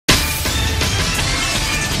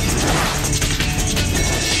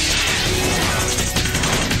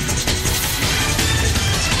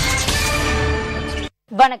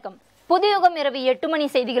வணக்கம். புதுயுகம் இரவு 8 மணி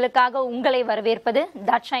செய்திகளுக்காக உங்களை வரவேற்பது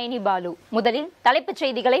தாட்சாயினி பாலு. முதலில் தலைப்புச்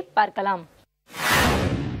செய்திகளை பார்க்கலாம்.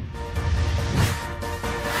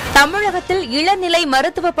 தமிழகத்தில் இளநிலை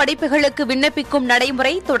மருத்துவ படிப்புகளுக்கு விண்ணப்பிக்கும்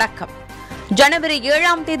நடைமுறை தொடக்கம். ஜனவரி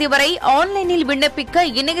 7ஆம் தேதி வரை ஆன்லைனில் விண்ணப்பிக்க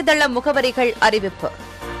இணையதள முகவரிகள் அறிவிப்பு.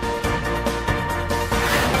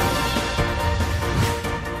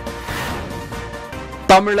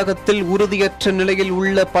 தமிழகத்தில் உறுதியற்ற நிலையில்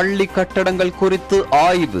உள்ள பள்ளி கட்டடங்கள் குறித்து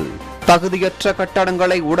ஆய்வு. தகுதியற்ற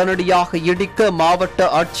கட்டடங்களை உடனடியாக இடிக்க மாவட்ட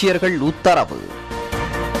ஆட்சியர்கள் உத்தரவு.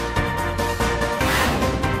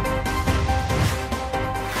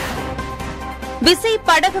 விசை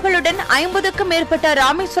படகுகளுடன் 50க்கும் மேற்பட்ட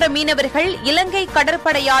ராமேஸ்வர மீனவர்கள் இலங்கை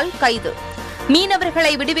கடற்படையால் கைது.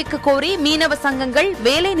 மீனவர்களை விடுவிக்க கோரி மீனவ சங்கங்கள்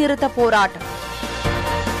வேலை நிறுத்த போராட்டம்.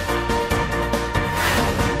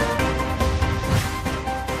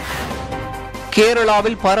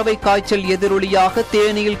 கேரளாவில் பறவை காய்ச்சல் எதிரொலியாக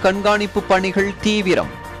தேனியில் கண்காணிப்பு பணிகள்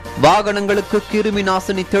தீவிரம். வாகனங்களுக்கு கிருமி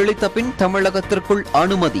நாசினி தெளித்த பின் தமிழகத்திற்குள்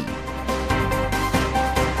அனுமதி.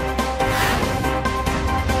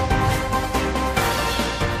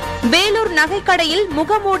 வேலூர் நகைக்கடையில்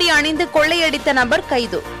முகமூடி அணிந்து கொள்ளையடித்த நபர்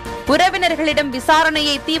கைது. உறவினர்களிடம்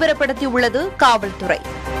விசாரணையை தீவிரப்படுத்தியுள்ளது காவல்துறை.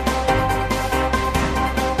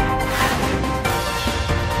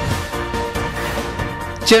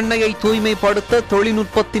 சென்னையை தூய்மைப்படுத்த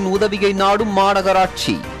தொழில்நுட்பத்தின் உதவியை நாடும்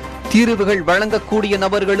மாநகராட்சி. தீர்வுகள் வழங்கக்கூடிய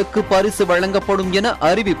நபர்களுக்கு பரிசு வழங்கப்படும் என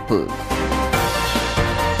அறிவிப்பு.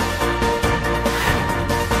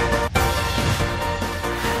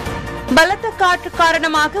 பலத்த காற்று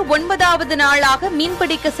காரணமாக 9வது நாளாக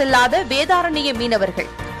மீன்பிடிக்க செல்லாத வேதாரண்ய மீனவர்கள்.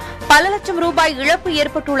 பல லட்சம் ரூபாய் இழப்பு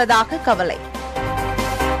ஏற்பட்டுள்ளதாக கவலை.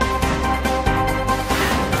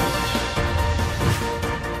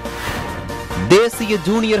 தேசிய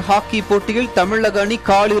ஜூனியர் ஹாக்கி போட்டியில் தமிழக அணி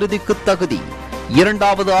காலிறுதிக்கு தகுதி.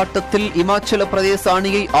 2வது ஆட்டத்தில் இமாச்சல பிரதேச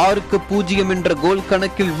அணியை 6-0 என்ற கோல்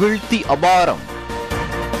கணக்கில் வீழ்த்தி அபாரம்.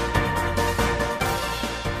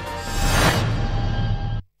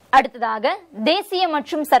 அடுத்ததாக தேசிய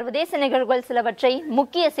மற்றும் சர்வதேச நிகழ்வுகள் சிலவற்றை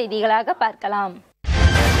முக்கிய செய்திகளாக பார்க்கலாம்.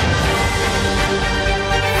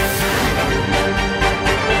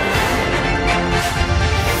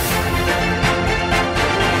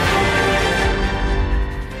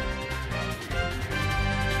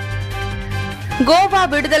 கோவா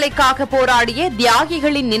விடுதலைக்காக போராடிய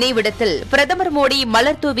தியாகிகளின் நினைவிடத்தில் பிரதமர் மோடி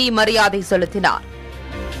மலர்தூவி மரியாதை செலுத்தினார்.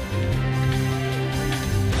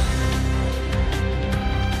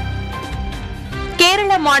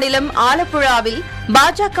 கேரள மாநிலம் ஆலப்புழாவில்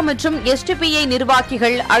பாஜக மற்றும் எஸ்டிபிஐ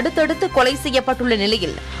நிர்வாகிகள் அடுத்தடுத்து கொலை செய்யப்பட்டுள்ள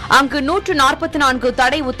நிலையில் அங்கு 144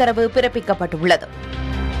 தடை உத்தரவு பிறப்பிக்கப்பட்டுள்ளது.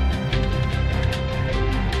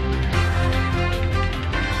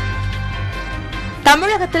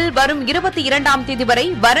 தமிழகத்தில் வரும் 22ஆம் தேதி வரை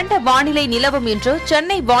வறண்ட வானிலை நிலவும் என்று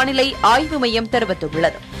சென்னை வானிலை ஆய்வு மையம்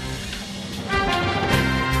தெரிவித்துள்ளது.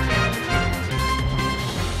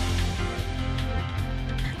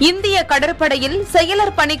 இந்திய கடற்படையில்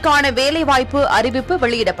செயலர் பணிக்கான வேலைவாய்ப்பு அறிவிப்பு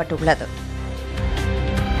வெளியிடப்பட்டுள்ளது.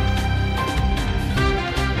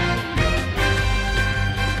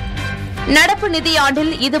 நடப்பு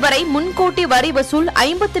நிதியாண்டில் இதுவரை முன்கூட்டி வரி வசூல்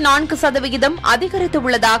 54%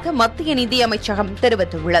 அதிகரித்துள்ளதாக மத்திய நிதியமைச்சகம்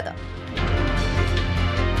தெரிவித்துள்ளது.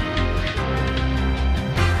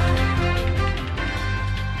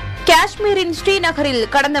 காஷ்மீரின் ஸ்ரீநகரில்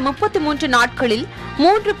கடந்த 33 நாட்களில்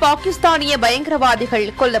 3 பாகிஸ்தானிய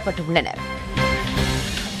பயங்கரவாதிகள் கொல்லப்பட்டுள்ளனர்.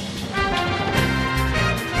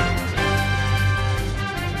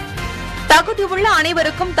 தகுதியுள்ள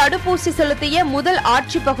அனைவருக்கும் தடுப்பூசி செலுத்திய முதல்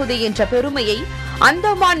ஆட்சி பகுதி என்ற பெருமையை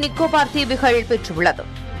அந்தமான் நிக்கோபார் தீவுகள் பெற்றுள்ளது.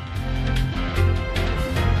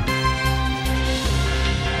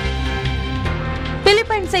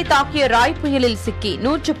 பிலிப்பைன்ஸை தாக்கிய ராய் புயலில் சிக்கி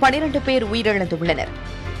 112 பேர் உயிரிழந்துள்ளனர்.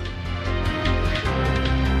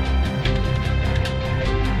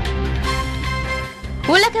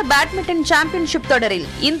 உலக பேட்மிண்டன் சாம்பியன்ஷிப் தொடரில்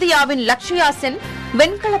இந்தியாவின் லக்ஷயா சென்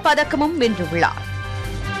வெண்கலப் பதக்கமும் வென்றுள்ளார்.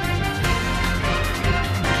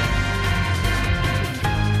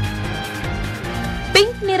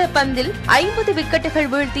 பிங்க் நிற பந்தில் 50 விக்கெட்டுகள்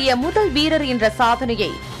வீழ்த்திய முதல் வீரர் என்ற சாதனையை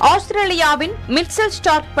ஆஸ்திரேலியாவின் மிட்செல்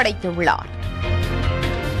ஸ்டார்க் படைத்துள்ளார்.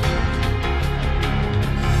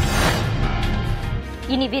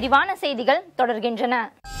 இனி விரிவான செய்திகள் தொடர்கின்றன.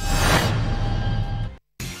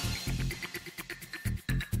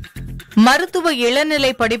 மருத்துவ இளநிலை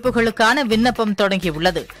படிப்புகளுக்கான விண்ணப்பம்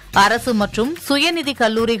தொடங்கியுள்ளது. அரசு மற்றும் சுயநிதி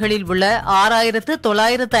கல்லூரிகளில் உள்ள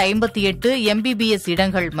 6,958 MBBS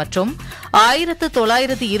இடங்கள் மற்றும்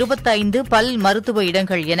 1,925 பல் மருத்துவ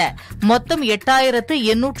இடங்கள் என மொத்தம்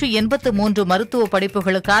 8,883 மருத்துவ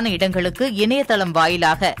படிப்புகளுக்கான இடங்களுக்கு இணையதளம்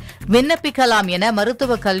வாயிலாக விண்ணப்பிக்கலாம் என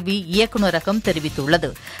மருத்துவ கல்வி இயக்குநரகம்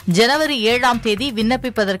தெரிவித்துள்ளது. ஜனவரி 7ஆம் தேதி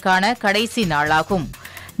விண்ணப்பிப்பதற்கான கடைசி நாளாகும்.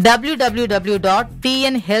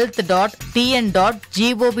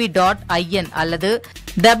 www.tnhealth.tn.gov.in அல்லது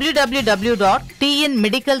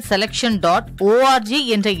www.tnmedicalselection.org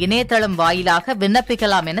என்ற இணையதளம் வாயிலாக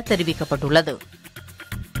விண்ணப்பிக்கலாம் என தெரிவிக்கப்பட்டுள்ளது.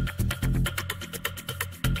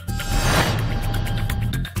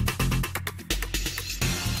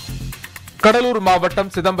 கடலூர்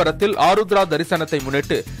மாவட்டம் சிதம்பரத்தில் ஆருத்ரா தரிசனத்தை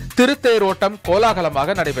முன்னிட்டு திருத்தேரோட்டம்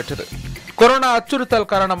கோலாகலமாக நடைபெற்றது. கொரோனா அச்சுறுத்தல்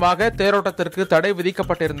காரணமாக தேரோட்டத்திற்கு தடை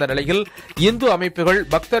விதிக்கப்பட்டிருந்த நிலையில் இந்து அமைப்புகள்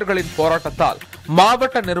பக்தர்களின் போராட்டத்தால்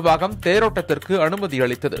மாவட்ட நிர்வாகம் தேரோட்டத்திற்கு அனுமதி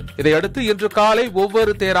அளித்தது. இதையடுத்து இன்று காலை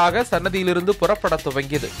ஒவ்வொரு தேராக சன்னதியிலிருந்து புறப்பட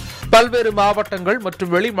துவங்கியது. பல்வேறு மாவட்டங்கள்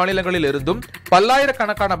மற்றும் வெளி மாநிலங்களில் இருந்தும்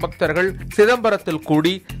பல்லாயிரக்கணக்கான பக்தர்கள் சிதம்பரத்தில்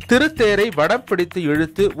கூடி திருத்தேரை வடம் பிடித்து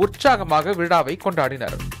இழுத்து உற்சாகமாக விழாவை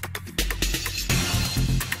கொண்டாடினர்.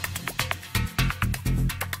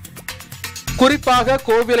 குறிப்பாக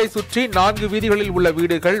கோவிலை சுற்றி 4 வீதிகளில் உள்ள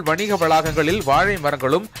வீடுகள், வணிக வளாகங்களில் வாழை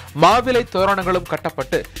மரங்களும் மாவிலை தோரணங்களும்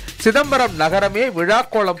கட்டப்பட்டு சிதம்பரம் நகரமே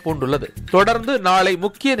விழாக்கோலம் பூண்டுள்ளது. தொடர்ந்து நாளை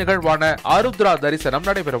முக்கிய நிகழ்வான ஆருத்ரா தரிசனம்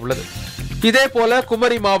நடைபெறவுள்ளது. இதேபோல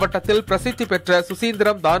குமரி மாவட்டத்தில் பிரசித்தி பெற்ற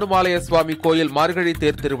சுசீந்திரம் தானுமாலய சுவாமி கோயில் மார்கழி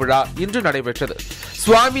தேர் திருவிழா இன்று நடைபெற்றது.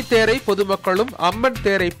 சுவாமி தேரை பொதுமக்களும், அம்மன்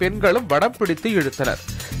தேரை பெண்களும் வடம் பிடித்து இழுத்தனர்.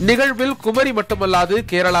 நிகழ்வில் குமரி மட்டுமல்லாது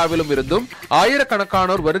கேரளாவிலும் இருந்தும்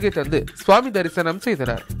ஆயிரக்கணக்கானோர் வருகை தந்து சுவாமி தரிசனம்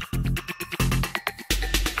செய்தனர்.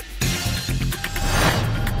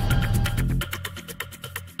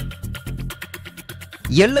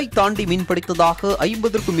 எல்லை தாண்டி மீன்பிடித்ததாக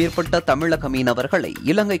 50க்கும் மேற்பட்ட தமிழக மீனவர்களை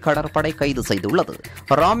இலங்கை கடற்படை கைது செய்துள்ளது.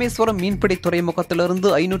 ராமேஸ்வரம் மீன்பிடி துறைமுகத்திலிருந்து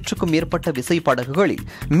 500க்கும் மேற்பட்ட விசைப்படகுகளில்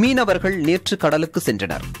மீனவர்கள் நேற்று கடலுக்கு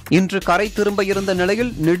சென்றனர். இன்று கரை திரும்ப இருந்த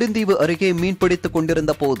நிலையில் நெடுந்தீவு அருகே மீன்பிடித்துக்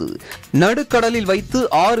கொண்டிருந்த போது நடுக்கடலில் வைத்து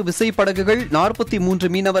 6 விசைப்படகுகள்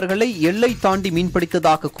 43 மீனவர்களை எல்லை தாண்டி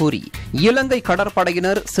மீன்பிடித்ததாக கூறி இலங்கை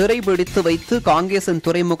கடற்படையினர் சிறைபிடித்து வைத்து காங்கேசன்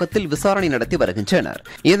துறைமுகத்தில் விசாரணை நடத்தி வருகின்றனர்.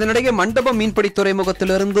 இதனிடையே மண்டபம் மீன்பிடி துறைமுகத்தில்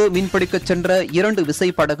மீன்பிடிக்க சென்ற 2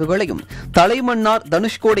 விசைப்படகுகளையும் தலைமன்னார்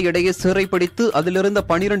தனுஷ்கோடி இடையே சிறைப்பிடித்து அதிலிருந்த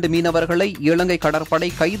 12 மீனவர்களை இலங்கை கடற்படை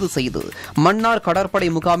கைது செய்து மன்னார் கடற்படை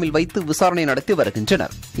முகாமில் வைத்து விசாரணை நடத்தி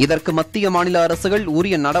வருகின்றனர். இதற்கு மத்திய மாநில அரசுகள்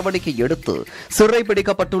உரிய நடவடிக்கை எடுத்து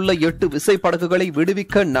சிறைப்பிடிக்கப்பட்டுள்ள 8 விசைப்படகுகளை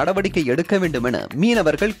விடுவிக்க நடவடிக்கை எடுக்க வேண்டும் என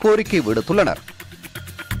மீனவர்கள் கோரிக்கை விடுத்துள்ளனர்.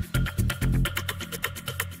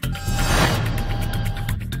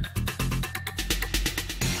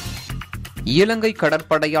 இலங்கை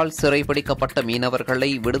கடற்படையால் சிறைபிடிக்கப்பட்ட மீனவர்களை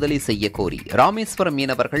விடுதலை செய்ய கோரி ராமேஸ்வரம்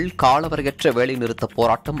மீனவர்கள் காலவரையற்ற வேலைநிறுத்த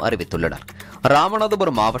போராட்டம் அறிவித்துள்ளனர்.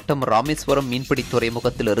 ராமநாதபுரம் மாவட்டம் ராமேஸ்வரம் மீன்பிடி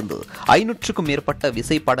துறைமுகத்திலிருந்து 500க்கும் மேற்பட்ட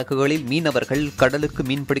விசைப்படகுகளில் மீனவர்கள் கடலுக்கு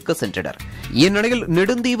மீன்பிடிக்க சென்றனர். இந்நிலையில்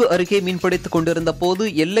நெடுந்தீவு அருகே மீன்பிடித்துக் கொண்டிருந்த போது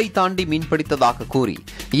எல்லை தாண்டி மீன்பிடித்ததாக கூறி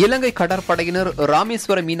இலங்கை கடற்படையினர்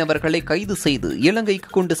ராமேஸ்வரம் மீனவர்களை கைது செய்து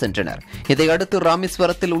இலங்கைக்கு கொண்டு சென்றனர். இதையடுத்து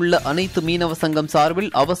ராமேஸ்வரத்தில் உள்ள அனைத்து மீனவ சங்கம்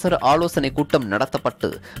சார்பில் அவசர ஆலோசனை கூட்டம் நடத்தப்பட்டு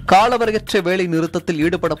காலவரையற்ற வேலை நிறுத்தத்தில்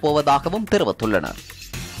ஈடுபட போவதாகவும் தெரிவித்துள்ளனர்.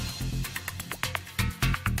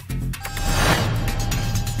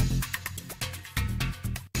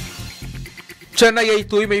 சென்னையை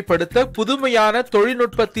தூய்மைப்படுத்த புதுமையான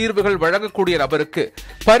தொழில்நுட்ப தீர்வுகள் வழங்கக்கூடிய நபருக்கு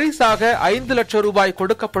பரிசாக 5 லட்சம் ரூபாய்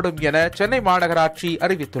கொடுக்கப்படும் என சென்னை மாநகராட்சி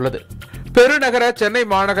அறிவித்துள்ளது. பெருநகர சென்னை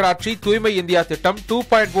மாநகராட்சி தூய்மை இந்தியா திட்டம்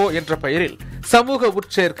 2.0 என்ற பெயரில் சமூக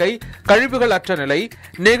உட்சேர்க்கை, கழிவுகள் அற்ற நிலை,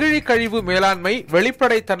 நெகிழி கழிவு மேலாண்மை,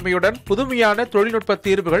 வெளிப்படைத்தன்மையுடன் புதுமையான தொழில்நுட்ப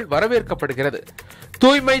தீர்வுகள் வரவேற்கப்படுகிறது.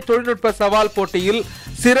 தூய்மை தொழில்நுட்ப சவால் போட்டியில்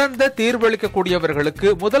சிறந்த தீர்வளிக்கக்கூடியவர்களுக்கு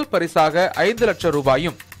முதல் பரிசாக 5 லட்சம்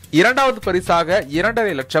ரூபாயும், 2வது பரிசாக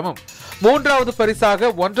 2.5 லட்சமும், 3வது பரிசாக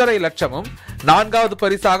 1.5 லட்சமும், 4வது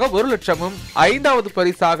பரிசாக 1 லட்சமும், 5வது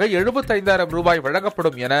பரிசாக 75,000 ரூபாய்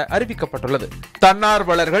வழங்கப்படும் என அறிவிக்கப்பட்டுள்ளது.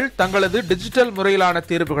 தன்னார்வலர்கள் தங்களது டிஜிட்டல் முறையிலான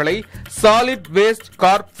தீர்வுகளை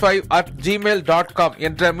solidwastecorp5@gmail.com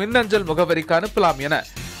என்ற மின்னஞ்சல் முகவரிக்கு அனுப்பலாம் என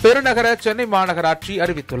பெருநகர சென்னை மாநகராட்சி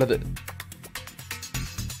அறிவித்துள்ளது.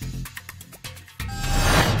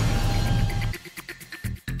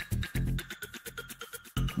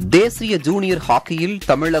 தேசிய ஜூனியர் ஹாக்கியில்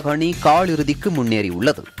தமிழக அணி காலிறுதிக்கு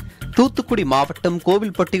முன்னேறியுள்ளது. தூத்துக்குடி மாவட்டம்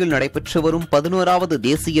கோவில்பட்டியில் நடைபெற்று வரும் 11வது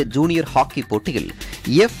தேசிய ஜூனியர் ஹாக்கி போட்டியில்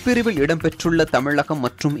எஃப் பிரிவில் இடம்பெற்றுள்ள தமிழகம்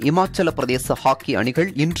மற்றும் இமாச்சல பிரதேச ஹாக்கி அணிகள்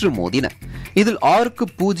இன்று மோதின. இதில்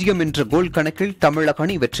 6-0 என்ற கோல் கணக்கில் தமிழக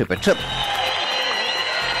அணி வெற்றி பெற்றது.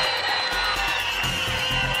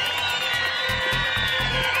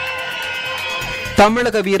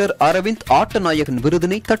 தமிழக வீரர் அரவிந்த் ஆட்டநாயகன்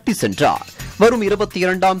விருதினை தட்டி சென்றார். வரும்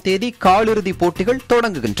 22ஆம் தேதி காலிறுதி போட்டிகள்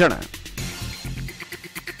தொடங்குகின்றன.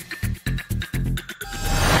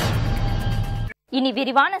 இனி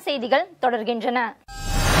விரிவான செய்திகள் தொடர்கின்றன.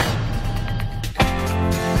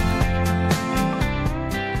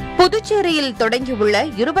 புதுச்சேரியில் தொடங்கியுள்ள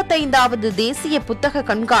 25வது தேசிய புத்தக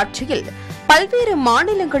கண்காட்சியில் பல்வேறு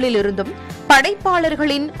மாநிலங்களில் இருந்தும்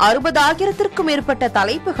படைப்பாளர்களின் 60,000த்திற்கும் மேற்பட்ட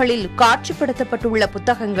தலைப்புகளில் காட்சிப்படுத்தப்பட்டுள்ள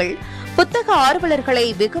புத்தகங்கள் புத்தக ஆர்வலர்களை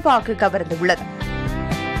வெகுவாக கவர்ந்துள்ளது.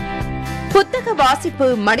 புத்தக வாசிப்பு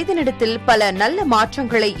மனிதனிடத்தில் பல நல்ல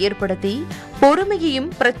மாற்றங்களை ஏற்படுத்தி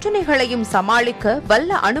பொறுமையையும் பிரச்சினைகளையும் சமாளிக்க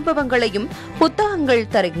வல்ல அனுபவங்களையும் புத்தகங்கள்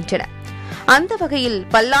தருகின்றன. அந்த வகையில்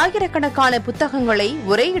பல்லாயிரக்கணக்கான புத்தகங்களை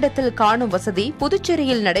ஒரே இடத்தில் காணும் வசதி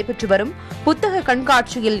புதுச்சேரியில் நடைபெற்று வரும் புத்தக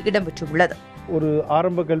கண்காட்சியில் இடம்பெற்றுள்ளது. ஒரு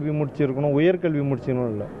ஆரம்ப கல்வி முடிச்சிருக்கணும், உயர்கல்வி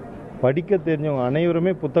முடிச்சிருக்கணும் இல்லை, படிக்க தெரிஞ்சவங்க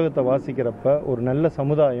அனைவருமே புத்தகத்தை வாசிக்கிறப்ப ஒரு நல்ல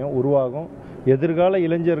சமுதாயம் உருவாகும். எதிர்கால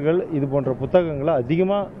இளைஞர்கள் இது போன்ற புத்தகங்களை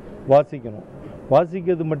அதிகமாக வாசிக்கணும்.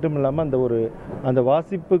 வாசிக்கிறது மட்டும் இல்லாமல் அந்த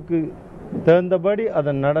வாசிப்புக்கு தகுந்தபடி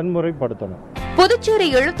அதை நடைமுறைப்படுத்தணும். புதுச்சேரி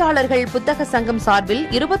எழுத்தாளர்கள் புத்தக சங்கம் சார்பில்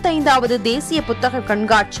 25வது தேசிய புத்தக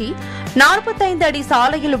கண்காட்சி 45 அடி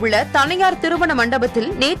சாலையில் உள்ள தனியார் திருமண மண்டபத்தில்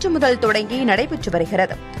நேற்று முதல் தொடங்கி நடைபெற்று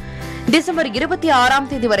வருகிறது. டிசம்பர் 26ஆம்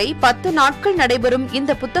தேதி வரை 10 நாட்கள் நடைபெறும்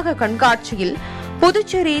இந்த புத்தக கண்காட்சியில்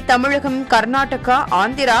புதுச்சேரி, தமிழகம், கர்நாடகா,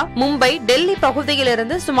 ஆந்திரா, மும்பை, டெல்லி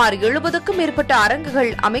பகுதியிலிருந்து சுமார் 70க்கும் மேற்பட்ட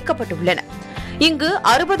அரங்குகள் அமைக்கப்பட்டுள்ளன. இங்கு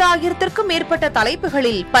 60,000த்திற்கும் மேற்பட்ட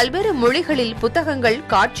தலைப்புகளில் பல்வேறு மொழிகளில் புத்தகங்கள்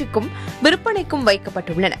காட்சிக்கும் விற்பனைக்கும்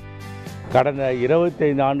வைக்கப்பட்டுள்ளன. கடந்த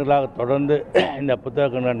 25 ஆண்டுகளாக தொடர்ந்து இந்த புத்தக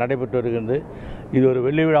கண்காட்சி நடைபெற்று வருகிறது. இது ஒரு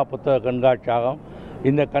வெள்ளி விழா புத்தக கண்காட்சியாகும்.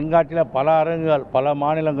 இந்த கண்காட்சியில் பல அரங்குகள், பல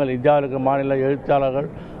மாநிலங்கள், இந்தியாவில் இருக்கிற மாநில எழுத்தாளர்கள்,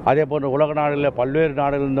 அதே போன்ற உலக நாடுகளில் பல்வேறு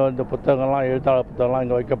நாடுகளில் வந்த புத்தகங்கள்லாம், எழுத்தாளர் புத்தகங்கள்லாம்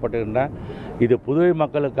இங்கே வைக்கப்பட்டிருக்கின்றன. இது புதுவை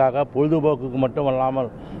மக்களுக்காக பொழுதுபோக்குக்கு மட்டுமல்லாமல்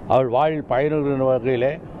அவள் வாழ்வில் பயனுறுகிற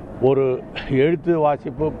வகையிலே ஒரு எழுத்து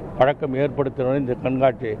வாசிப்பு பழக்கம் ஏற்படுத்தின இந்த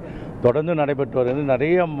கண்காட்சி தொடர்ந்து நடைபெற்று வருகிறது.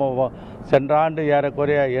 நிறைய சென்ற ஆண்டு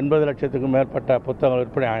ஏறக்குறைய 80 லட்சத்துக்கும் மேற்பட்ட புத்தகங்கள்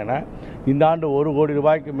விற்பனை ஆகின. இந்த ஆண்டு 1 கோடி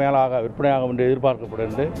ரூபாய்க்கு மேலாக விற்பனையாகும் என்று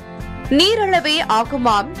எதிர்பார்க்கப்படுகிறது. நீரளவே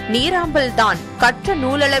ஆகுமாம் நீராம்பல் தான், கற்ற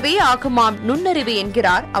நூலளவே ஆகுமாம் நுண்ணறிவு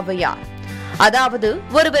என்கிறார் ஔவையார். அதாவது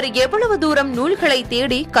ஒருவர் எவ்வளவு தூரம் நூல்களை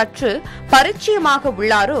தேடி கற்று பரிச்சயமாக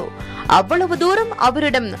உள்ளாரோ அவ்வளவு தூரம்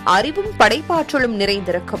அவரிடம் அறிவும் படைப்பாற்றலும்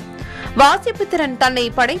நிறைந்திருக்கும். வாசிப்பு திறன் தன்னை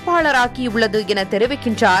படைப்பாளராக்கியுள்ளது என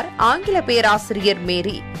தெரிவிக்கின்றார் ஆங்கில பேராசிரியர்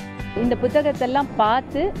மேரி. இந்த புத்தகத்தெல்லாம்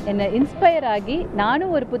பார்த்து என்னை இன்ஸ்பயர் ஆகி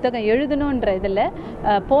நானும் ஒரு புத்தகம் எழுதணுன்ற இதில்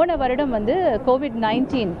போன வருடம்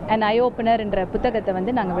COVID-19 அண்ட் ஐ ஓப்பனர்ன்ற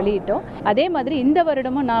புத்தகத்தை நாங்கள் வெளியிட்டோம். அதே மாதிரி இந்த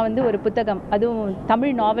வருடமும் நான் ஒரு புத்தகம், அதுவும்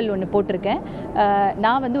தமிழ் நாவல் ஒன்று போட்டிருக்கேன்.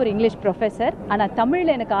 நான் ஒரு இங்கிலீஷ் ப்ரொஃபஸர், ஆனால்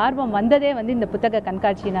தமிழில் எனக்கு ஆர்வம் வந்ததே இந்த புத்தக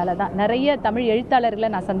கண்காட்சியினால தான். நிறைய தமிழ்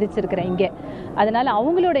எழுத்தாளர்களை நான் சந்திச்சிருக்கிறேன் இங்கே. அதனால்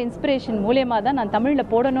அவங்களோட இன்ஸ்பிரேஷன் மூலயமா தான் நான்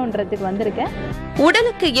தமிழில் போடணுன்றதுக்கு வந்திருக்கேன்.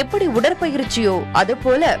 உடலுக்கு எப்படி உடற்பயிற்சியோ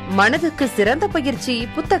அதுபோல மனதுக்கு சிறந்த பயிற்சி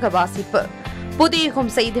புத்தக வாசிப்பு.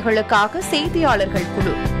 புதுயுகம் செய்திகளுக்காக செய்தியாளர்கள்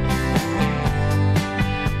குழு.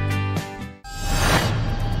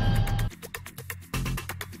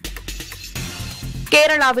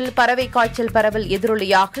 கேரளாவில் பறவை காய்ச்சல் பரவல்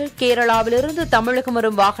எதிரொலியாக கேரளாவிலிருந்து தமிழகம்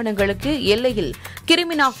வரும் வாகனங்களுக்கு எல்லையில்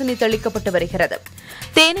கிருமிநாசினி தெளிக்கப்பட்டு வருகிறது.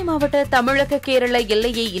 தேனி மாவட்ட தமிழக கேரள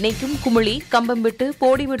எல்லையை இணைக்கும் குமிளி, கம்பம்பிட்டு,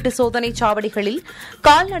 போடிவிட்டு சோதனை சாவடிகளில்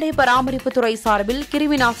கால்நடை பராமரிப்புத்துறை சார்பில்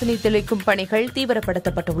கிருமிநாசினி தெளிக்கும் பணிகள்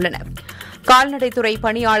தீவிரப்படுத்தப்பட்டுள்ளன. கால்நடைத்துறை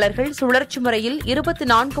பணியாளர்கள் சுழற்சி முறையில்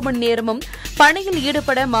 24 மணி நேரமும் பணியில்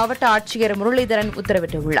ஈடுபட மாவட்ட ஆட்சியர் முரளிதரன்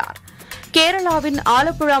உத்தரவிட்டுள்ளார். கேரளாவின்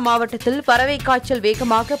ஆலப்புழா மாவட்டத்தில் பறவை காய்ச்சல்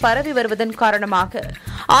வேகமாக பரவி வருவதன் காரணமாக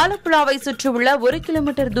ஆலப்புழாவை சுற்றியுள்ள 1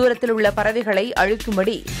 கிலோமீட்டர் தூரத்தில் உள்ள பறவைகளை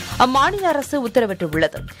அழிக்கும்படி அம்மாநில அரசு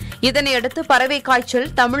உத்தரவிட்டுள்ளது. இதனையடுத்து பறவை காய்ச்சல்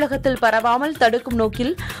தமிழகத்தில் பரவாமல் தடுக்கும்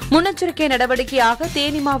நோக்கில் முன்னெச்சரிக்கை நடவடிக்கையாக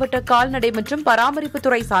தேனி மாவட்ட கால்நடை மற்றும்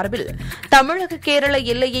பராமரிப்புத்துறை சார்பில் தமிழக கேரள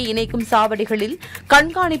எல்லையை இணைக்கும் சாவடிகளில்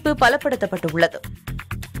கண்காணிப்பு பலப்படுத்தப்பட்டுள்ளது.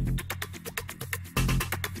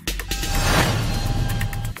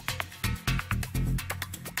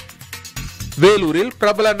 வேலூரில்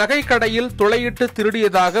பிரபல நகை கடையில் துளையிட்டு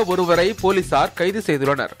திருடியதாக ஒருவரை போலீசார் கைது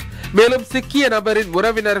செய்துள்ளனர். மேலும் சிக்கிய நபரின்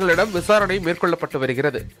உறவினர்களிடம் விசாரணை மேற்கொள்ளப்பட்டு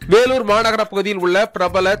வருகிறது. வேலூர் மாநகர பகுதியில் உள்ள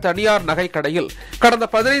பிரபல தனியார் நகை கடையில் கடந்த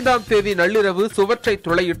 15ஆம் தேதி நள்ளிரவு சுவற்றை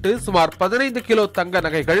துளையிட்டு சுமார் 15 கிலோ தங்க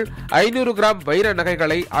நகைகள், 500 கிராம் வைர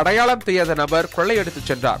நகைகளை அடையாளம் தெரியாத நபர்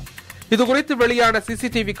கொள்ளையடித்துச் சென்றார். இதுகுறித்து வெளியான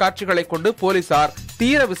சிசிடிவி காட்சிகளை கொண்டு போலீசார்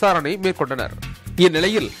தீவிர விசாரணை மேற்கொண்டனர்.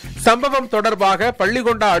 இந்நிலையில் சம்பவம் தொடர்பாக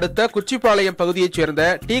பள்ளிகொண்டா அடுத்த குச்சிப்பாளையம் பகுதியைச் சேர்ந்த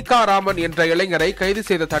டீகாராமன் என்ற இளைஞரை கைது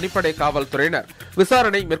செய்த தனிப்படை காவல்துறையினர்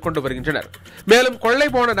விசாரணை மேற்கொண்டு வருகின்றனர். மேலும் கொள்ளை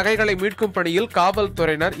போன நகைகளை மீட்கும் பணியில்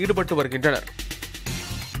காவல்துறையினர் ஈடுபட்டு வருகின்றனர்.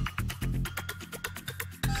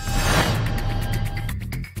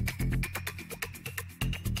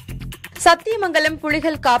 சத்தியமங்கலம்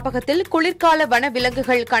புலிகள் காப்பகத்தில் குளிர்கால வன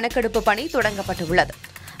விலங்குகள் கணக்கெடுப்பு பணி தொடங்கப்பட்டுள்ளது.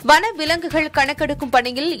 வன விலங்குகள் கணக்கெடுக்கும்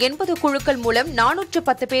பணியில் 80 குழுக்கள் மூலம்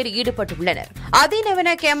 410 பேர் ஈடுபட்டுள்ளனர்.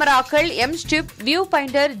 அதிநவீன கேமராக்கள், எம்-ஸ்டிப், வியூ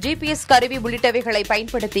பாயிண்டர், GPS கருவி உள்ளிட்டவைகளை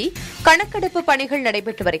பயன்படுத்தி கணக்கெடுப்பு பணிகள்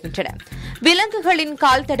நடைபெற்று வருகின்றன. விலங்குகளின்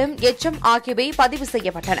கால் தடம், எச்சம் ஆகியவை பதிவு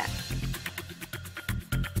செய்யப்பட்டன.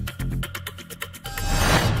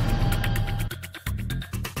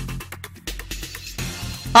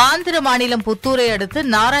 ஆந்திர மாநிலம் புத்தூரை அடுத்து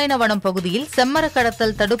நாராயணவனம் பகுதியில் செம்மரக்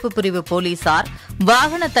கடத்தல் தடுப்பு பிரிவு போலீசார்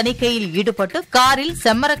வாகன தணிக்கையில் ஈடுபட்டு காரில்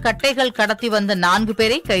செம்மரக் கட்டைகள் கடத்தி வந்த 4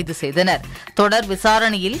 பேரை கைது செய்தனர். தொடர்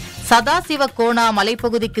விசாரணையில் சதாசிவ கோணா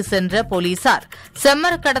மலைப்பகுதிக்கு சென்ற போலீசார்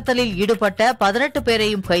செம்மரக் கடத்தலில் ஈடுபட்ட 18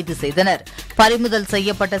 பேரையும் கைது செய்தனர். பறிமுதல்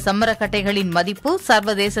செய்யப்பட்ட செம்மரக் கட்டைகளின் மதிப்பு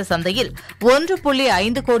சர்வதேச சந்தையில்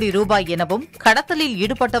 1.5 கோடி ரூபாய் எனவும் கடத்தலில்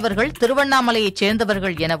ஈடுபட்டவர்கள் திருவண்ணாமலையைச்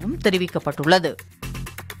சேர்ந்தவர்கள் எனவும் தெரிவிக்கப்பட்டுள்ளது.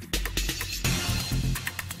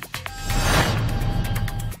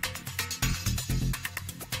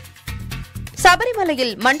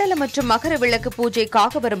 சபரிமலையில் மண்டல மற்றும் மகர விளக்கு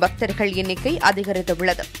பூஜைக்காக வரும் பக்தர்கள் எண்ணிக்கை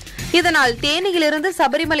அதிகரித்துள்ளது. இதனால் தேனியிலிருந்து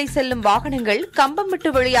சபரிமலை செல்லும் வாகனங்கள்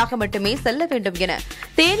கம்பம்மெட்டு வழியாக மட்டுமே செல்ல வேண்டும் என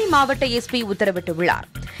தேனி மாவட்ட எஸ்பி உத்தரவிட்டுள்ளார்.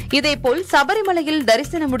 இதேபோல் சபரிமலையில்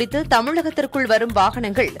தரிசனம் முடித்து தமிழகத்திற்குள் வரும்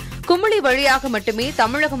வாகனங்கள் குமுளி வழியாக மட்டுமே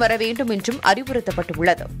தமிழகம் வர வேண்டும் என்றும்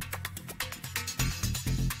அறிவுறுத்தப்பட்டுள்ளது.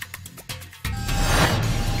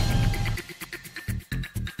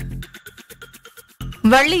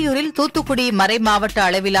 வள்ளியூரில் தூத்துக்குடி மறை மாவட்ட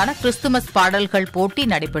அளவிலான கிறிஸ்துமஸ் பாடல்கள் போட்டி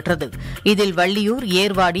நடைபெற்றது. இதில் வள்ளியூர்,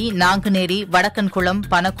 ஏர்வாடி, நாங்குநேரி, வடக்கன்குளம்,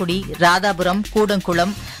 பனக்குடி, ராதாபுரம்,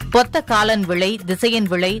 கூடங்குளம், பொத்தக்காலன் விளை, திசையன்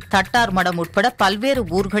விளை, தட்டார் மடம் உட்பட பல்வேறு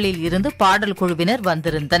ஊர்களில் இருந்து பாடல் குழுவினர்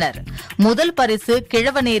வந்திருந்தனர். முதல் பரிசு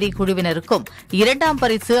கிழவநேரி குழுவினருக்கும், 2ஆம்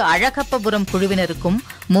பரிசு அழகப்பபுரம் குழுவினருக்கும்,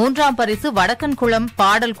 3ஆம் பரிசு வடக்கன்குளம்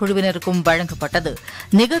பாடல் குழுவினருக்கும் வழங்கப்பட்டது.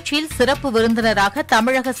 நிகழ்ச்சியில் சிறப்பு விருந்தினராக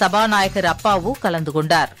தமிழக சபாநாயகர் அப்பாவு கலந்து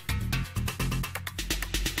கொண்டார்.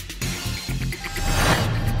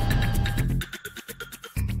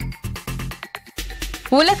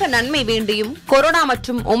 உலக நன்மை வேண்டியும் கொரோனா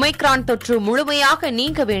மற்றும் ஒமைக்ரான் தொற்று முழுமையாக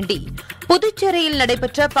நீங்க வேண்டி புதுச்சேரியில்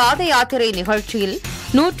நடைபெற்ற பாத யாத்திரை நிகழ்ச்சியில்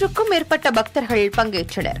 100க்கும் மேற்பட்ட பக்தர்கள்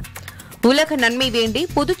பங்கேற்றனர். உலக நன்மை வேண்டி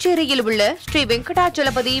புதுச்சேரியில் உள்ள ஸ்ரீ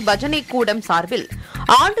வெங்கடாஜலபதி பஜனை கூடம் சார்பில்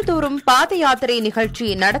ஆண்டுதோறும் பாத யாத்திரை நிகழ்ச்சி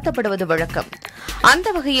நடத்தப்படுவது வழக்கம். அந்த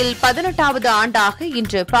வகையில் 18வது ஆண்டாக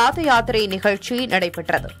இன்று பாத யாத்திரை நிகழ்ச்சி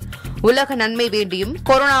நடைபெற்றது. உலக நன்மை வேண்டியும்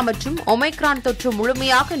கொரோனா மற்றும் ஒமைக்ரான் தொற்று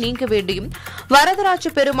முழுமையாக நீங்க வேண்டியும்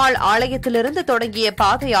வரதராஜ பெருமாள் ஆலயத்திலிருந்து தொடங்கிய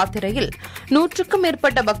பாத யாத்திரையில் 100க்கும்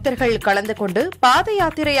மேற்பட்ட பக்தர்கள் கலந்து கொண்டு பாத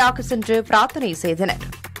யாத்திரையாக சென்று பிரார்த்தனை செய்தனர்.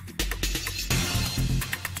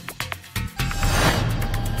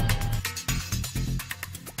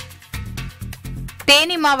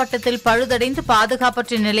 தேனி மாவட்டத்தில் பழுதடைந்து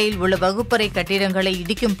பாதுகாப்பற்ற நிலையில் உள்ள வகுப்பறை கட்டிடங்களை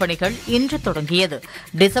இடிக்கும் பணிகள் இன்று தொடங்கியது.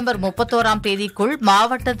 டிசம்பர் 31ஆம் தேதிக்குள்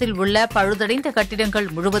மாவட்டத்தில் உள்ள பழுதடைந்த கட்டிடங்கள்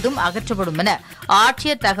முழுவதும் அகற்றப்படும் என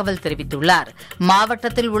ஆட்சியர் தகவல் தெரிவித்துள்ளார்.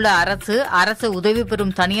 மாவட்டத்தில் உள்ள அரசு உதவி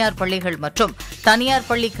பெறும் தனியார் பள்ளிகள் மற்றும் தனியார்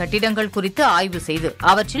பள்ளி கட்டிடங்கள் குறித்து ஆய்வு செய்து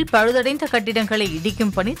அவற்றில் பழுதடைந்த கட்டிடங்களை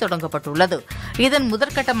இடிக்கும் பணி தொடங்கப்பட்டுள்ளது. இதன்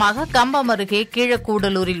முதற்கட்டமாக கம்பம் அருகே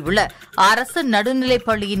கீழக்கூடலூரில் உள்ள அரசு நடுநிலைப்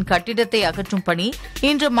பள்ளியின் கட்டிடத்தை அகற்றும் பணி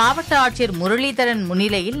இன்று மாவட்ட ஆட்சியர் முரளிதரன்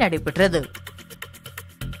முன்னிலையில் நடைபெற்றது.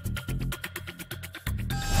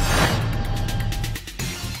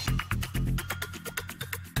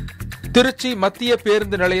 திருச்சி மத்திய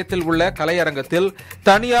பேருந்து நிலையத்தில் உள்ள கலையரங்கத்தில்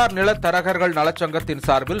தனியார் நிலத்தரகர்கள் நலச்சங்கத்தின்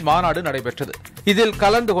சார்பில் மாநாடு நடைபெற்றது. இதில்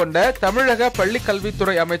கலந்து கொண்ட தமிழக பள்ளிக்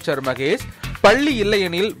கல்வித்துறை அமைச்சர் மகேஷ், பள்ளி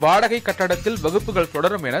இல்லையெனில் வாடகை கட்டடத்தில் வகுப்புகள்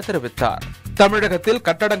தொடரும் என தெரிவித்தார். தமிழகத்தில்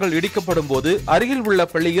கட்டடங்கள் இடிக்கப்படும் போது அருகில் உள்ள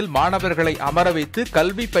பள்ளியில் மாணவர்களை அமர வைத்து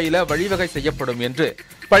கல்வி பயில வழிவகை செய்யப்படும் என்று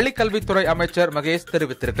பள்ளிக் கல்வித்துறை அமைச்சர் மகேஷ்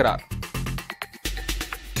தெரிவித்திருக்கிறார்.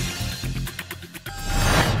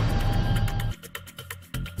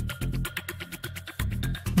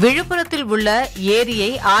 விழுப்புரத்தில் உள்ள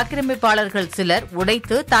ஏரியை ஆக்கிரமிப்பாளர்கள் சிலர்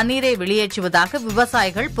உடைத்து தண்ணீரை வெளியேற்றுவதாக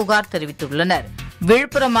விவசாயிகள் புகார் தெரிவித்துள்ளனர்.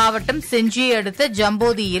 விழுப்புரம் மாவட்டம் செஞ்சியை அடுத்த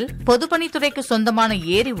ஜம்போதியில் பொதுப்பணித்துறைக்கு சொந்தமான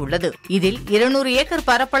ஏரி உள்ளது. இதில் 200 ஏக்கர்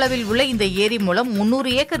பரப்பளவில் உள்ள இந்த ஏரி மூலம்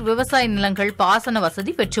 300 ஏக்கர் விவசாய நிலங்கள் பாசன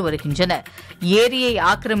வசதி பெற்று வருகின்றன. ஏரியை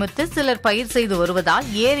ஆக்கிரமித்து சிலர் பயிர் செய்து வருவதால்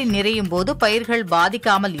ஏரி நிறையும் போது பயிர்கள்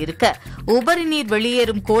பாதிக்காமல் இருக்க உபரி நீர்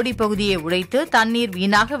வெளியேறும் கோடி பகுதியை உடைத்து தண்ணீர்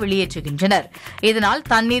வீணாக வெளியேற்றுகின்றனர். இதனால்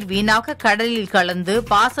தண்ணீர் வீணாக கடலில் கலந்து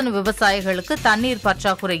பாசன விவசாயிகளுக்கு தண்ணீர்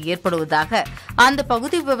பற்றாக்குறை ஏற்படுவதாக அந்த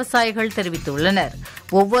பகுதி விவசாயிகள் தெரிவித்துள்ளனர்.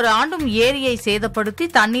 ஒவ்வொரு ஆண்டும் ஏரியை சேதப்படுத்தி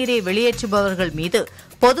தண்ணீரை வெளியேற்றுபவர்கள் மீது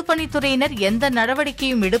பொதுப்பணித்துறையினர் எந்த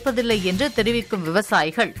நடவடிக்கையும் எடுப்பதில்லை என்று தெரிவிக்கும்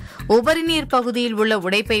விவசாயிகள் உபரிநீர் பகுதியில் உள்ள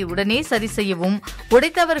உடைப்பை உடனே சரி செய்யவும்,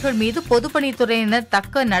 உடைத்தவர்கள் மீது பொதுப்பணித்துறையினர்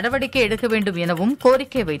தக்க நடவடிக்கை எடுக்க வேண்டும் எனவும்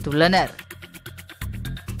கோரிக்கை வைத்துள்ளனர்.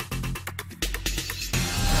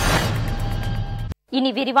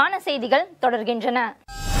 இனி விரிவான செய்திகள் தொடர்கின்றன.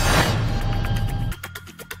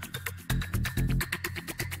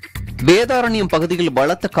 வேதாரண்யம் பகுதியில்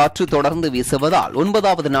பலத்த காற்று தொடர்ந்து வீசுவதால்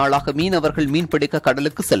 9வது நாளாக மீனவர்கள் மீன்பிடிக்க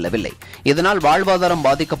கடலுக்கு செல்லவில்லை. இதனால் வாழ்வாதாரம்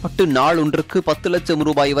பாதிக்கப்பட்டு நாள் ஒன்றுக்கு 10 லட்சம்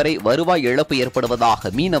ரூபாய் வரை வருவாய் இழப்பு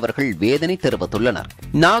ஏற்படுவதாக மீனவர்கள் வேதனை தெரிவித்துள்ளனர்.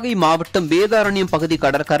 நாகை மாவட்டம் வேதாரண்யம் பகுதி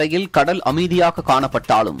கடற்கரையில் கடல் அமைதியாக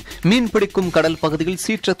காணப்பட்டாலும் மீன்பிடிக்கும் கடல் பகுதியில்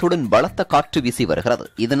சீற்றத்துடன் பலத்த காற்று வீசி வருகிறது.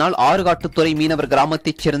 இதனால் ஆறுகாட்டுத்துறை மீனவர்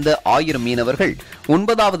கிராமத்தைச் சேர்ந்த 1000 மீனவர்கள்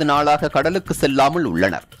 9வது நாளாக கடலுக்கு செல்லாமல்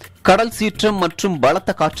உள்ளனர். கடல் சீற்றம் மற்றும்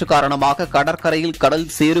பலத்த காற்று காரணமாக கடற்கரையில் கடல்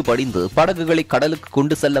சேறு படிந்து படகுகளை கடலுக்கு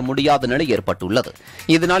கொண்டு செல்ல முடியாத நிலை ஏற்பட்டுள்ளது.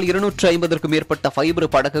 இதனால் 250க்கும் மேற்பட்ட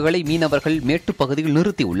ஃபைபர் படகுகளை மீனவர்கள் மேட்டுப் பகுதியில்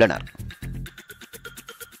நிறுத்தியுள்ளனர்.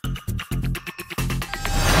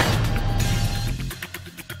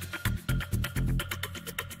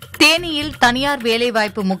 தேனியில் தனியார்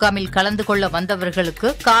வேலைவாய்ப்பு முகாமில் கலந்து கொள்ள வந்தவர்களுக்கு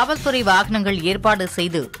காவல்துறை வாகனங்கள் ஏற்பாடு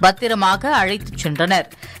செய்து பத்திரமாக அழைத்துச் சென்றனர்.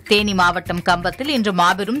 தேனி மாவட்டம் கம்பத்தில் இன்று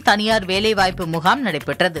மாபெரும் தனியார் வேலைவாய்ப்பு முகாம்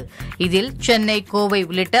நடைபெற்றது. இதில் சென்னை, கோவை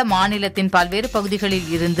உள்ளிட்ட மாநிலத்தின் பல்வேறு பகுதிகளில்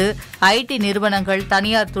இருந்து ஐடி நிறுவனங்கள்,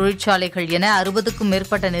 தனியார் தொழிற்சாலைகள் என 60க்கும்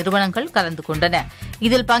மேற்பட்ட நிறுவனங்கள் கலந்து கொண்டன.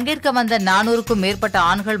 இதில் பங்கேற்க வந்த 400க்கும் மேற்பட்ட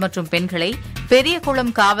ஆண்கள் மற்றும் பெண்களை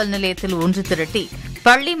பெரியகுளம் காவல் நிலையத்தில் ஒன்று திரட்டி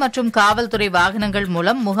பள்ளி மற்றும் காவல்துறை வாகனங்கள்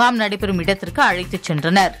மூலம் முகாம் நடைபெறும் இடத்திற்கு அழைத்துச்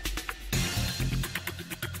சென்றனர்.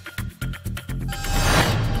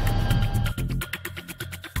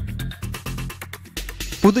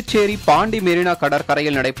 புதுச்சேரி பாண்டி மெரினா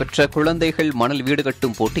கடற்கரையில் நடைபெற்ற குழந்தைகள் மணல் வீடு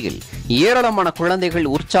கட்டும் போட்டியில் ஏராளமான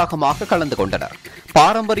குழந்தைகள் உற்சாகமாக கலந்து கொண்டனர்.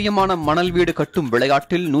 பாரம்பரியமான மணல் வீடு கட்டும்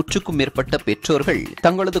விளையாட்டில் 100க்கும் மேற்பட்ட பெற்றோர்கள்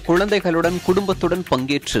தங்களது குழந்தைகளுடன் குடும்பத்துடன்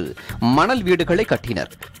பங்கேற்று மணல் வீடுகளை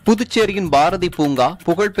கட்டினர். புதுச்சேரியின் பாரதி பூங்கா,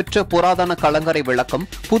 புகழ்பெற்ற புராதன கலங்கரை விளக்கம்,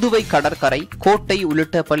 புதுவை கடற்கரை, கோட்டை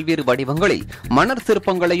உள்ளிட்ட பல்வேறு வடிவங்களில் மணல்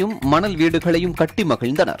சிற்பங்களையும் மணல் வீடுகளையும் கட்டி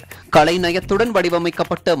மகிழ்ந்தனர். கலைநயத்துடன்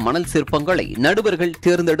வடிவமைக்கப்பட்ட மணல் சிற்பங்களை நடுவர்கள்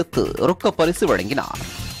தேர்ந்தெடுத்து ரொக்க பரிசு வழங்கினார்.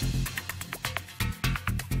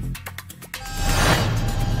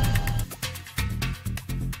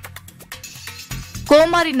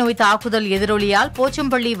 கோமாரி நோய் தாக்குதல் எதிரொலியால்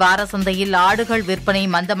போச்சம்பள்ளி வார சந்தையில் ஆடுகள் விற்பனை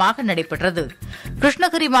மந்தமாக நடைபெற்றது.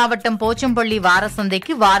 கிருஷ்ணகிரி மாவட்டம் போச்சம்பள்ளி வார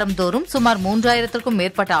சந்தைக்கு வாரந்தோறும் சுமார் 3000க்கும்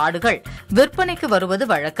மேற்பட்ட ஆடுகள் விற்பனைக்கு வருவது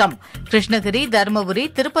வழக்கம். கிருஷ்ணகிரி, தருமபுரி,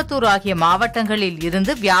 திருப்பத்தூர் ஆகிய மாவட்டங்களில்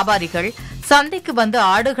இருந்து வியாபாரிகள் சந்தைக்கு வந்து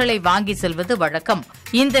ஆடுகளை வாங்கி செல்வது வழக்கம்.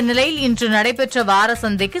 இந்த நிலையில் இன்று நடைபெற்ற வார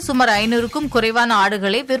சந்தைக்கு சுமார் 500க்கும் குறைவான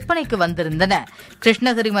ஆடுகளே விற்பனைக்கு வந்திருந்தன.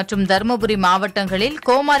 கிருஷ்ணகிரி மற்றும் தருமபுரி மாவட்டங்களில்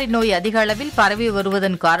கோமாரி நோய் அதிக அளவில் பரவி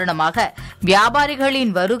வருவதன் காரணமாக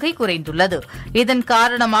வியாபாரிகளின் வருகை குறைந்துள்ளது. இதன்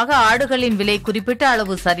காரணமாக ஆடுகளின் விலை குறிப்பிட்ட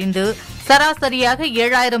அளவு சரிந்து சராசரியாக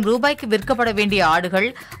 7000 ரூபாய்க்கு விற்கப்பட வேண்டிய ஆடுகள்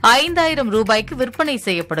 5000 ரூபாய்க்கு விற்பனை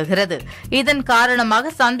செய்யப்படுகிறது. இதன்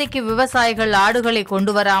காரணமாக சந்தைக்கு விவசாயிகள் ஆடுகளை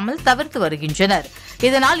கொண்டு வராமல் தவிர்த்து வருகின்றனர்.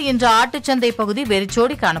 இதனால் இன்று ஆட்டுச்சந்தை பகுதி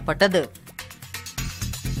வெறிச்சோடி காணப்பட்டது.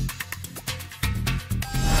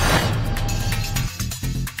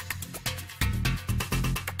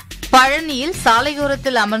 பழனியில்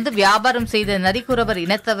சாலையோரத்தில் அமர்ந்து வியாபாரம் செய்த நரிக்குறவர்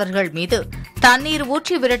இனத்தவர்கள் மீது தண்ணீர்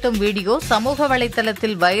ஊற்றி விரட்டும் வீடியோ சமூக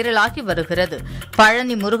வலைதளத்தில் வைரலாகி வருகிறது.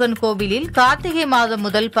 பழனி முருகன் கோவிலில் கார்த்திகை மாதம்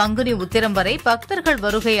முதல் பங்குனி உத்திரம் வரை பக்தர்கள்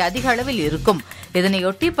வருகை அதிக அளவில் இருக்கும்.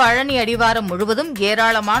 இதனையொட்டி பழனி அடிவாரம் முழுவதும்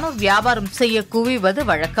ஏராளமானோர் வியாபாரம் செய்ய குவிவது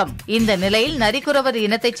வழக்கம். இந்த நிலையில் நரிக்குறவர்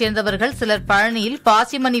இனத்தைச் சேர்ந்தவர்கள் சிலர் பழனியில்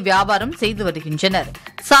பாசிமணி வியாபாரம் செய்து வருகின்றனர்.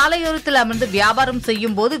 சாலையோரத்தில் அமர்ந்து வியாபாரம்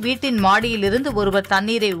செய்யும் போது வீட்டின் மாடியில் இருந்து ஒருவர்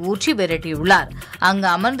தண்ணீரை ஊற்றி விரட்டியுள்ளார். அங்கு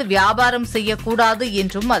அமர்ந்து வியாபாரம் செய்யக்கூடாது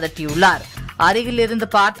என்றும் அதட்டியுள்ளார். அருகிலிருந்து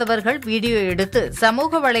பார்த்தவர்கள் வீடியோ எடுத்து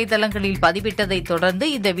சமூக வலைதளங்களில் பதிவிட்டதை தொடர்ந்து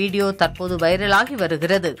இந்த வீடியோ தற்போது வைரலாகி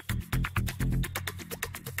வருகிறது.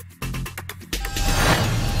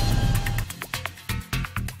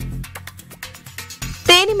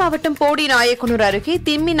 தேனி மாவட்டம் போடி நாயக்கனூர் அருகே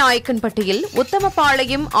திம்மி நாயக்கன்பட்டியில்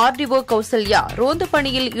உத்தமபாளையம் ஆர்டிஓ கௌசல்யா ரோந்து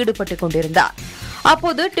பணியில் ஈடுபட்டுக் கொண்டிருந்தார்.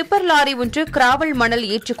 அப்போது டிப்பர் லாரி ஒன்று கிராவல் மணல்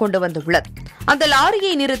ஏற்றிக் கொண்டு வந்துள்ளது. அந்த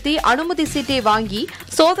லாரியை நிறுத்தி அனுமதி சீட்டை வாங்கி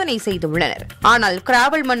சோதனை செய்துள்ளனர். ஆனால்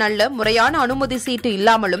கிராவல் மண் அல்ல, முறையான அனுமதி சீட்டு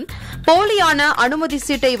இல்லாமலும் போலியான அனுமதி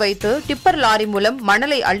சீட்டை வைத்து டிப்பர் லாரி மூலம்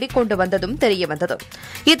மணலை அள்ளிக்கொண்டு வந்ததும் தெரியவந்தது.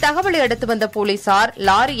 இத்தகவலை அடுத்து வந்த போலீசார்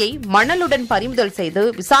லாரியை மணலுடன் பறிமுதல் செய்து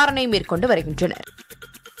விசாரணை மேற்கொண்டு வருகின்றனர்.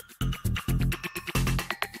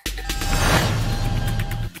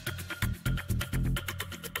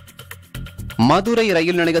 மதுரை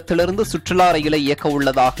ரயில் நிலையத்திலிருந்து சுற்றுலா ரயிலை இயக்க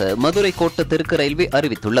உள்ளதாக மதுரை கோட்ட தெற்கு ரயில்வே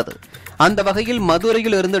அறிவித்துள்ளது. அந்த வகையில்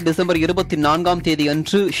மதுரையில் இருந்து டிசம்பர் 24ஆம் தேதி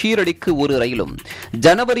அன்று ஷீரடிக்கு ஒரு ரயிலும்,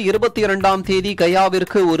 ஜனவரி 22ஆம் தேதி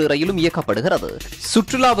கயாவிற்கு ஒரு ரயிலும் இயக்கப்படுகிறது.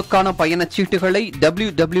 சுற்றுலாவுக்கான பயணச்சீட்டுகளை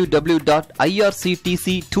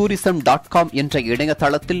www.irctctourism.com என்ற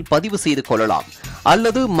இணையதளத்தில் பதிவு செய்து கொள்ளலாம்.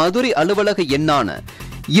 அல்லது மதுரை அலுவலக எண்ணான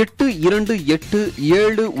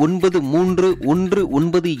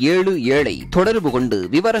 8287931977 தொடர்பு கொண்டு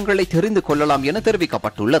விவரங்களை தெரிந்து கொள்ளலாம் என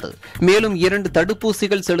தெரிவிக்கப்பட்டுள்ளது. மேலும் 2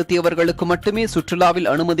 தடுப்பூசிகள் செலுத்தியவர்களுக்கு மட்டுமே சுற்றுலாவில்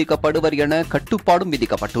அனுமதிக்கப்படுவர் என கட்டுப்பாடும்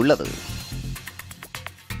விதிக்கப்பட்டுள்ளது.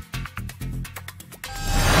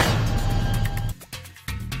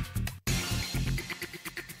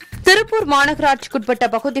 திருப்பூர் மாநகராட்சிக்குட்பட்ட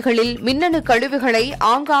பகுதிகளில் மின்னணு கழிவுகளை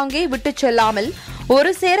ஆங்காங்கே விட்டுச் செல்லாமல்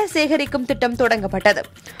ஒரு சேர சேகரிக்கும் திட்டம் தொடங்கப்பட்டது.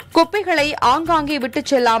 குப்பைகளை ஆங்காங்கே விட்டுச்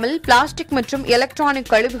செல்லாமல் பிளாஸ்டிக் மற்றும் எலக்ட்ரானிக்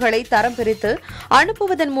கழிவுகளை தரம் பிரித்து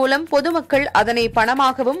அனுப்புவதன் மூலம் பொதுமக்கள் அதனை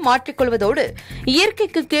பணமாகவும் மாற்றிக்கொள்வதோடு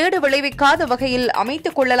இயற்கைக்கு கேடு விளைவிக்காத வகையில்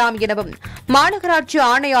அமைத்துக் கொள்ளலாம் எனவும் மாநகராட்சி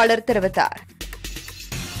ஆணையாளர் தெரிவித்தார்.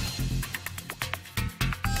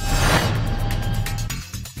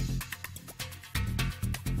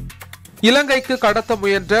 இலங்கைக்கு கடத்த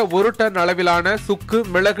முயன்ற 1 டன் அளவிலான சுக்கு,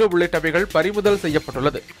 மிளகு உள்ளிட்டவைகள் பறிமுதல்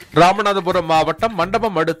செய்யப்பட்டுள்ளது. ராமநாதபுரம் மாவட்டம்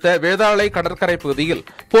மண்டபம் அடுத்த வேதாளை கடற்கரை பகுதியில்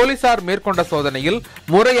போலீசார் மேற்கொண்ட சோதனையில்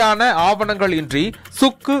முறையான ஆவணங்கள் இன்றி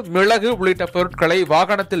சுக்கு, மிளகு உள்ளிட்ட பொருட்களை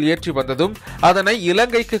வாகனத்தில் ஏற்றி வந்ததும் அதனை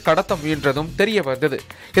இலங்கைக்கு கடத்த முயன்றதும் தெரிய வந்தது.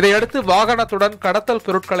 இதையடுத்து வாகனத்துடன் கடத்தல்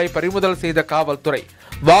பொருட்களை பறிமுதல் செய்த காவல்துறை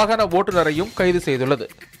வாகன ஓட்டுநரையும் கைது செய்துள்ளது.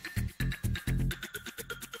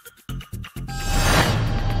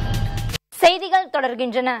 செய்திகள்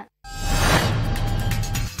தொடர்கின்றன.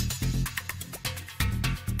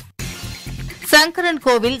 சங்கரன்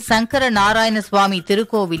கோவில் சங்கர நாராயண சுவாமி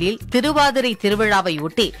திருக்கோவிலில் திருவாதிரை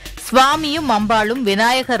திருவிழாவையொட்டி சுவாமியும் அம்பாளும்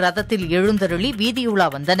விநாயகர் ரதத்தில் எழுந்தருளி வீதியுலா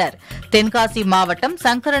வந்தனர். தென்காசி மாவட்டம்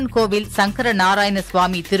சங்கரன் கோவில் சங்கர நாராயண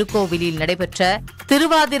சுவாமி திருக்கோவிலில் நடைபெற்ற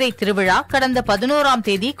திருவாதிரை திருவிழா கடந்த 11ஆம்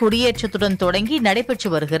தேதி கொடியேற்றத்துடன் தொடங்கி நடைபெற்று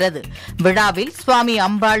வருகிறது. விழாவில் சுவாமி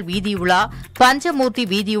அம்பாள் வீதியுலா, பஞ்சமூர்த்தி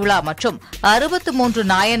வீதியுலா மற்றும் 63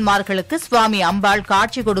 நாயன்மார்களுக்கு சுவாமி அம்பாள்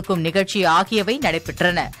காட்சி கொடுக்கும் நிகழ்ச்சி ஆகியவை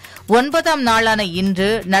நடைபெற்றன. 9ஆம் நாளான இன்று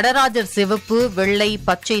நடராஜர் சிவப்பு, வெள்ளை,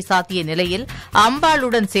 பச்சை சாத்திய நிலையில்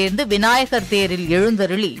அம்பாளுடன் சேர்ந்து விநாயகர் தேரில்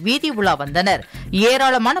எழுந்தருளி வீதி உலா வந்தனர்.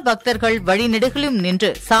 ஏராளமான பக்தர்கள் வழிநெடுகிலும்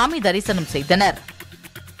நின்று சாமி தரிசனம் செய்தனர்.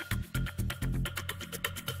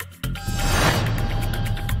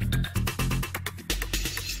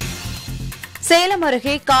 சேலம்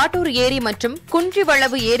அருகே காட்டூர் ஏரி மற்றும்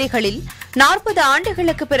குன்றிவளவு ஏரிகளில் 40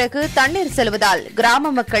 ஆண்டுகளுக்கு பிறகு தண்ணீர் செல்வதால்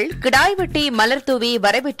கிராம மக்கள் கிடாய் வெட்டி மலர் தூவி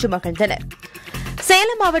வரவேற்று மகிழ்ந்தனர்.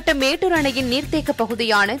 சேலம் மாவட்டம் மேட்டூர் அணையின் நீர்த்தேக்க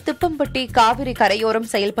பகுதியான திப்பம்பட்டி காவிரி கரையோரம்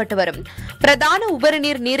செயல்பட்டு வரும் பிரதான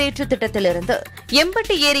உபரிநீர் நீரேற்று திட்டத்திலிருந்து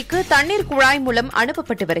எம்பட்டி ஏரிக்கு தண்ணீர் குழாய் மூலம்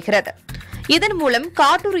அனுப்பப்பட்டு வருகிறது. இதன் மூலம்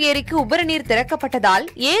காட்டூர் ஏரிக்கு உபரிநீர் திறக்கப்பட்டதால்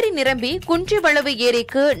ஏரி நிரம்பி குன்றிவளவு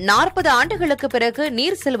ஏரிக்கு 40 ஆண்டுகளுக்கு பிறகு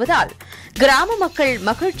நீர் செல்வதால் கிராம மக்கள்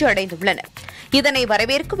மகிழ்ச்சி அடைந்துள்ளனர். இதனை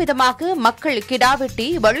வரவேற்கும் விதமாக மக்கள் கிடா வெட்டி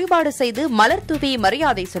வழிபாடு செய்து மலர் தூவி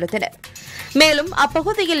மரியாதை செலுத்தினர். மேலும்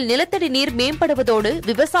அப்பகுதியில் நிலத்தடி நீர் மேம்படுவதோடு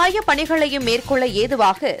விவசாய பணிகளையும் மேற்கொள்ள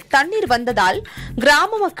ஏதுவாக தண்ணீர் வந்ததால்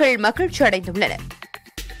கிராம மக்கள் மகிழ்ச்சி அடைந்துள்ளனர்.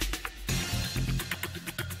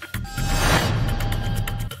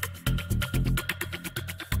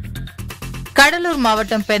 கடலூர்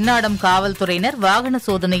மாவட்டம் பெண்ணாடம் காவல்துறையினர் வாகன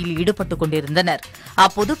சோதனையில் ஈடுபட்டுக் கொண்டிருந்தனர்.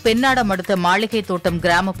 அப்போது பெண்ணாடம் அடுத்த மாளிகை தோட்டம்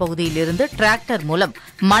கிராம பகுதியில் இருந்து டிராக்டர் மூலம்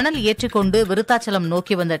மணல் ஏற்றிக்கொண்டு விருத்தாச்சலம்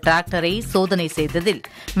நோக்கி வந்த டிராக்டரை சோதனை செய்ததில்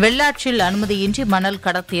வெள்ளாற்றில் அனுமதியின்றி மணல்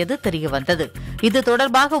கடத்தியது தெரியவந்தது. இது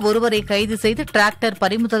தொடர்பாக ஒருவரை கைது செய்து டிராக்டர்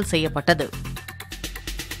பறிமுதல் செய்யப்பட்டது.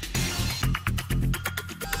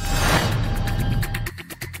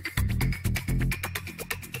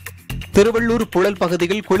 திருவள்ளூர் புழல்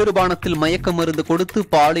பகுதியில் குளிர்பானத்தில் மயக்க மருந்து கொடுத்து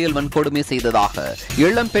பாலியல் வன்கொடுமை செய்ததாக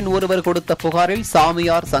இளம்பெண் ஒருவர் கொடுத்த புகாரில்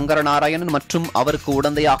சாமியார் சங்கரநாராயணன் மற்றும் அவருக்கு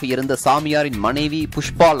உடந்தையாக இருந்த சாமியாரின் மனைவி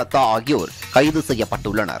புஷ்பா லதா ஆகியோர் கைது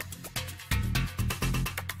செய்யப்பட்டுள்ளனர்.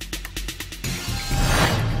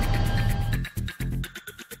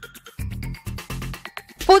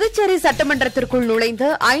 புதுச்சேரி சட்டமன்றத்திற்குள் நுழைந்து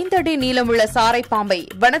 5 அடி நீளமுள்ள சாரை பாம்பை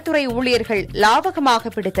வனத்துறை ஊழியர்கள் லாவகமாக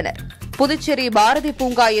பிடித்தனர். புதுச்சேரி பாரதி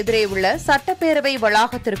பூங்கா எதிரே உள்ள சட்டப்பேரவை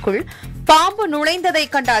வளாகத்திற்குள் பாம்பு நுழைந்ததை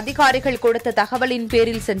கண்ட அதிகாரிகள் கொடுத்த தகவலின்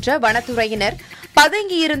பேரில் சென்ற வனத்துறையினர்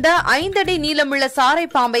பதுங்கியிருந்த 5 அடி நீளமுள்ள சாரை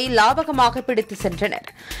பாம்பை லாவகமாக பிடித்து சென்றனர்.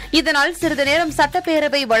 இதனால் சிறிது நேரம்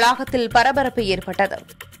சட்டப்பேரவை வளாகத்தில் பரபரப்பு ஏற்பட்டது.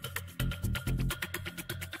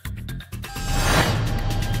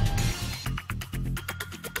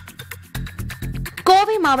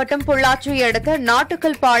 கோவை மாவட்டம் பொள்ளாச்சியை அடுத்த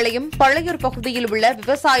நாட்டுக்கல் பாளையம் பழையூர் பகுதியில் உள்ள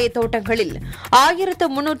விவசாய தோட்டங்களில்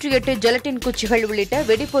 1308 ஜெலட்டின் குச்சிகள் உள்ளிட்ட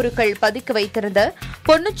வெடிப்பொருட்கள் பதுக்கி வைத்திருந்த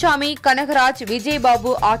பொன்னுச்சாமி, கனகராஜ்,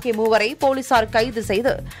 விஜயபாபு ஆகிய மூவரை போலீசார் கைது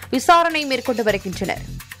செய்து விசாரணை மேற்கொண்டு வருகின்றனர்.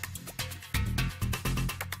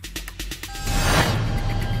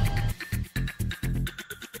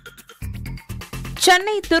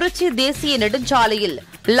 சென்னை திருச்சி தேசிய நெடுஞ்சாலையில்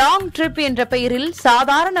லாங் ட்ரிப் என்ற பெயரில்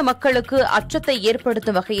சாதாரண மக்களுக்கு அச்சத்தை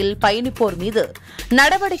ஏற்படுத்தும் வகையில் பயணிப்போர் மீது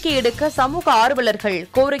நடவடிக்கை எடுக்க சமூக ஆர்வலர்கள்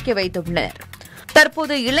கோரிக்கை வைத்துள்ளனர்.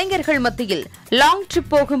 தற்போது இளைஞர்கள் மத்தியில் லாங்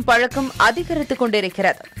ட்ரிப் போகும் பழக்கம் அதிகரித்துக்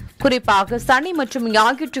கொண்டிருக்கிறது. குறிப்பாக சனி மற்றும்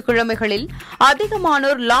ஞாயிற்றுக்கிழமைகளில்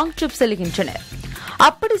அதிகமானோர் லாங் ட்ரிப் செல்கின்றனர்.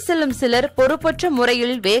 அப்படி செல்லும் சிலர் பொறுப்பற்ற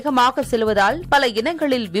முறையில் வேகமாக செல்வதால் பல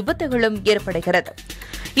இடங்களில் விபத்துகளும் ஏற்படுகிறது.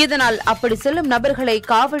 இதனால் அப்படி செல்லும் நபர்களை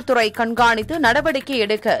காவல்துறை கண்காணித்து நடவடிக்கை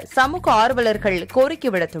எடுக்க சமூக ஆர்வலர்கள் கோரிக்கை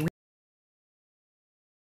விடுத்துள்ளனர்.